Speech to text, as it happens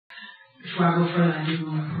Before I go further, I do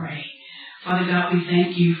want to pray. Father God, we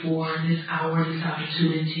thank you for this hour, this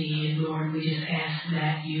opportunity. And Lord, we just ask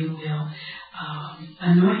that you will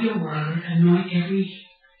anoint your word, anoint every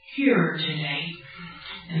hearer today.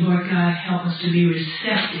 And Lord God, help us to be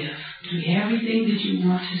receptive to everything that you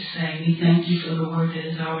want to say. We thank you for the word that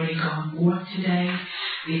has already gone forth today.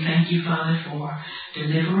 We thank you, Father, for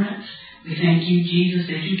deliverance. We thank you, Jesus,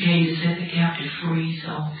 that you came to set the captive free.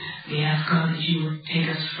 So we ask, God, that you would take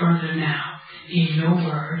us further now in your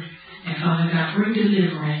word. And Father God, bring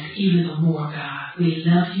deliverance even the more, God. We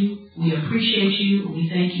love you. We appreciate you. We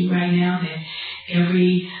thank you right now that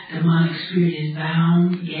every demonic spirit is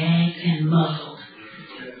bound, gagged, and muzzled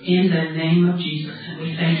in the name of Jesus. And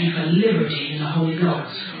we thank you for liberty in the Holy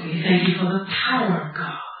Ghost. We thank you for the power of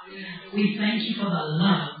God. We thank you for the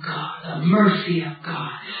love of God, the mercy of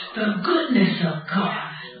God, the goodness of God.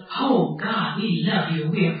 Oh, God, we love you.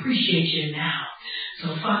 We appreciate you now.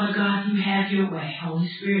 So, Father God, you have your way. Holy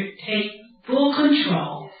Spirit, take full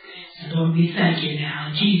control. And Lord, we thank you now.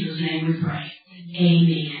 In Jesus' name we pray.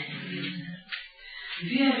 Amen.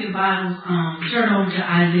 If you have your Bibles, turn over to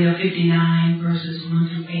Isaiah 59, verses 1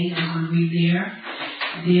 through 8. I'm going to read there.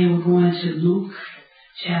 Then we're going to Luke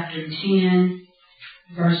chapter 10,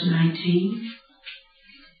 verse 19.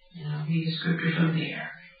 And I'll read the scripture from there.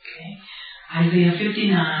 Okay. Isaiah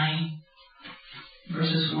 59,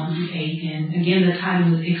 verses 1 through 8. And again, the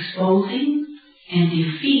title is Exposing and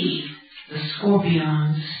Defeating the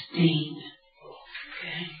Scorpion's Sting.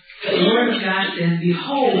 Okay. The Word of God says,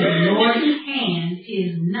 Behold, the Lord's hand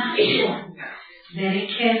is not short, that it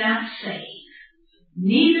cannot save,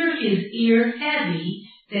 neither his ear heavy,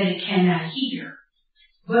 that it cannot hear.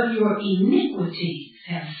 But your iniquities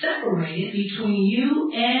have separated between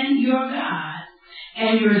you and your God,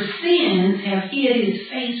 and your sins have hid his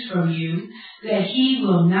face from you, that he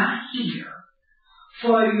will not hear.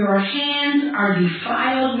 For your hands are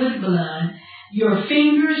defiled with blood, your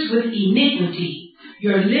fingers with iniquity,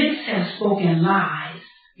 your lips have spoken lies,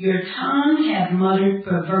 your tongue hath muttered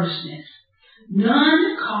perverseness.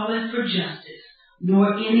 None calleth for justice,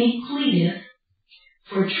 nor any pleadeth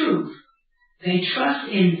for truth. They trust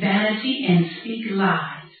in vanity and speak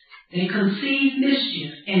lies. They conceive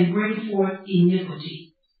mischief and bring forth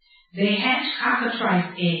iniquity. They hatch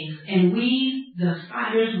cockatrice eggs and weave the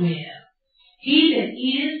spider's web. He that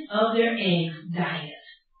eateth of their eggs dieth,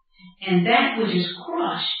 and that which is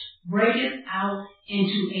crushed breaketh out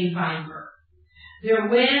into a viper. Their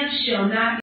webs shall not